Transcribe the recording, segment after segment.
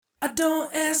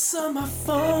don't answer my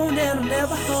phone and I'm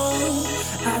never home.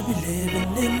 I be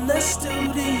living in the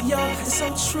studio, it's so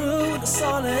true, that's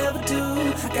all I ever do.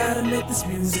 I gotta make this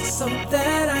music so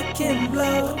that I can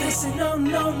blow. They say no,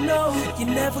 no, no, you're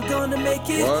never gonna make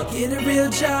it. What? Get a real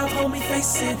job, homie,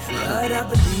 face it. But I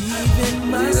believe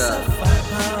in myself,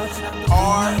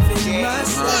 I believe in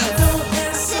myself. Don't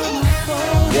answer my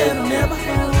phone and I'm never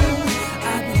home.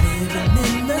 I be living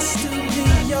in the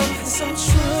studio, it's so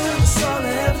true, that's all I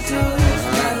ever do.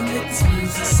 Gotta make this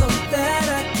music so that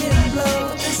I can blow.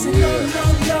 They say no, no,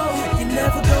 no, you're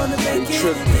never gonna make it. Get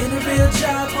a real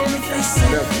job, homie, face it.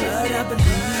 But I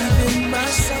believe in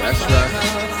myself. That's right.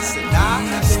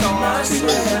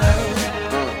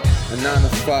 A 9 to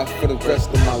 5 for the rest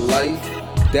of my life.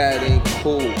 That ain't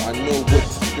cool, I know what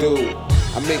to do.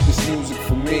 I make this music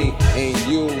for me and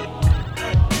you.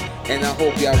 And I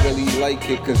hope y'all really like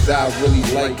it, cause I really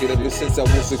like it. Ever since I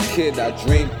was a kid, I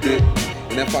dreamed it.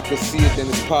 And if I could see it, then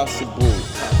it's possible.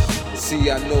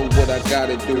 See, I know what I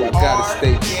gotta do, I gotta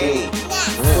stay true.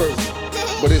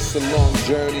 But it's a long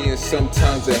journey and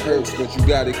sometimes it hurts, but you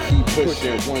gotta keep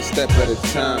pushing one step at a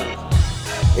time.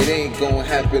 It ain't gonna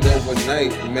happen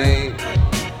overnight, man.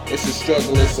 It's a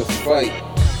struggle, it's a fight.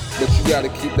 But you gotta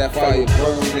keep that fire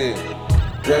burning,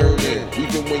 burning.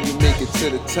 Even when you make it to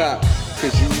the top,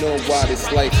 cause you know why this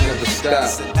life never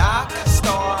stops.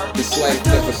 This life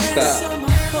never stops.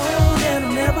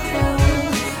 I'm never home.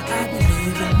 I be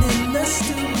living in the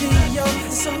studio,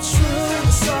 it's so true,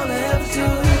 that's all I ever do.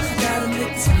 Gotta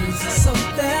make this music so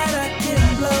that I can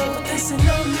blow. They say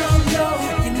no, no, no,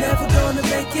 you're never gonna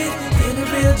make it. Get a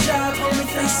real job, homie,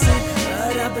 face it.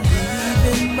 But I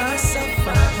believe in myself, I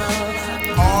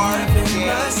believe in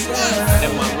myself.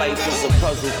 And my life is a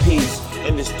puzzle piece,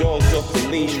 and this dog's off the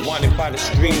leash, wanted by the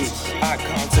streets.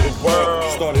 Icon to the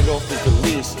world, started off as the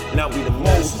least. Now we the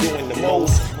most, doing the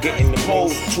most, getting the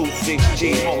most.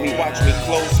 26G, homie, watch me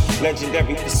close.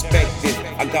 Legendary perspective.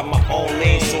 I got my own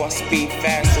lane, so I speed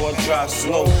fast, so I drive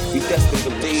slow. We destined to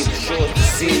believe, sure to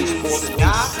see. For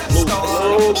the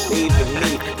salute, believe in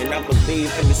me, and I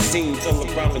believe in the seeds all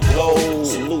around the globe.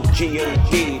 Salute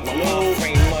G.O.D, my mind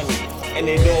frame money. And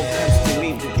it all comes to me,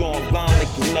 but going blind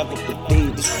like you never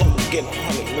believe. This song will get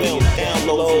 100 million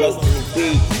downloads, less than a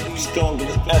week. Stronger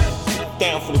than ever,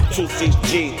 down for the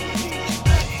 26G.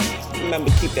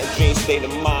 Remember, keep that dream state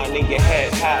of mind in your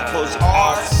head high. Close your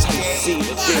eyes, it's how you see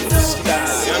the dream in the sky.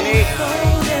 You know what I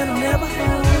mean? I'm never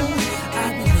home.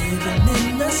 I be living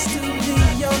in the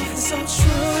studio, it's so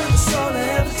true, that's all I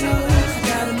ever do.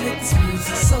 Gotta make this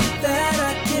music so that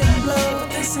I can blow.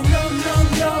 They say no, no,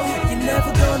 no, you're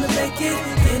never gonna make it.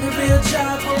 Get a real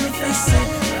job, homie, face it.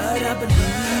 But I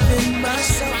believe in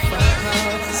myself, I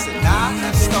believe in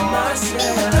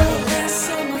myself. Don't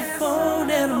answer my phone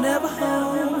and I'm never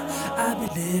home. I be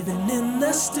living in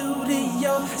the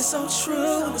studio, it's so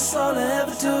true, that's all I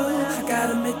ever do. I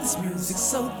gotta make this music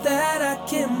so that I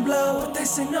can blow. But they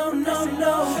say no, no,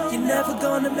 no, you're never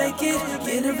gonna make it.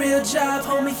 Get a real job,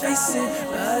 homie, face it.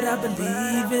 But I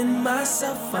believe in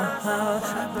myself,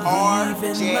 I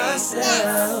believe in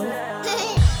myself.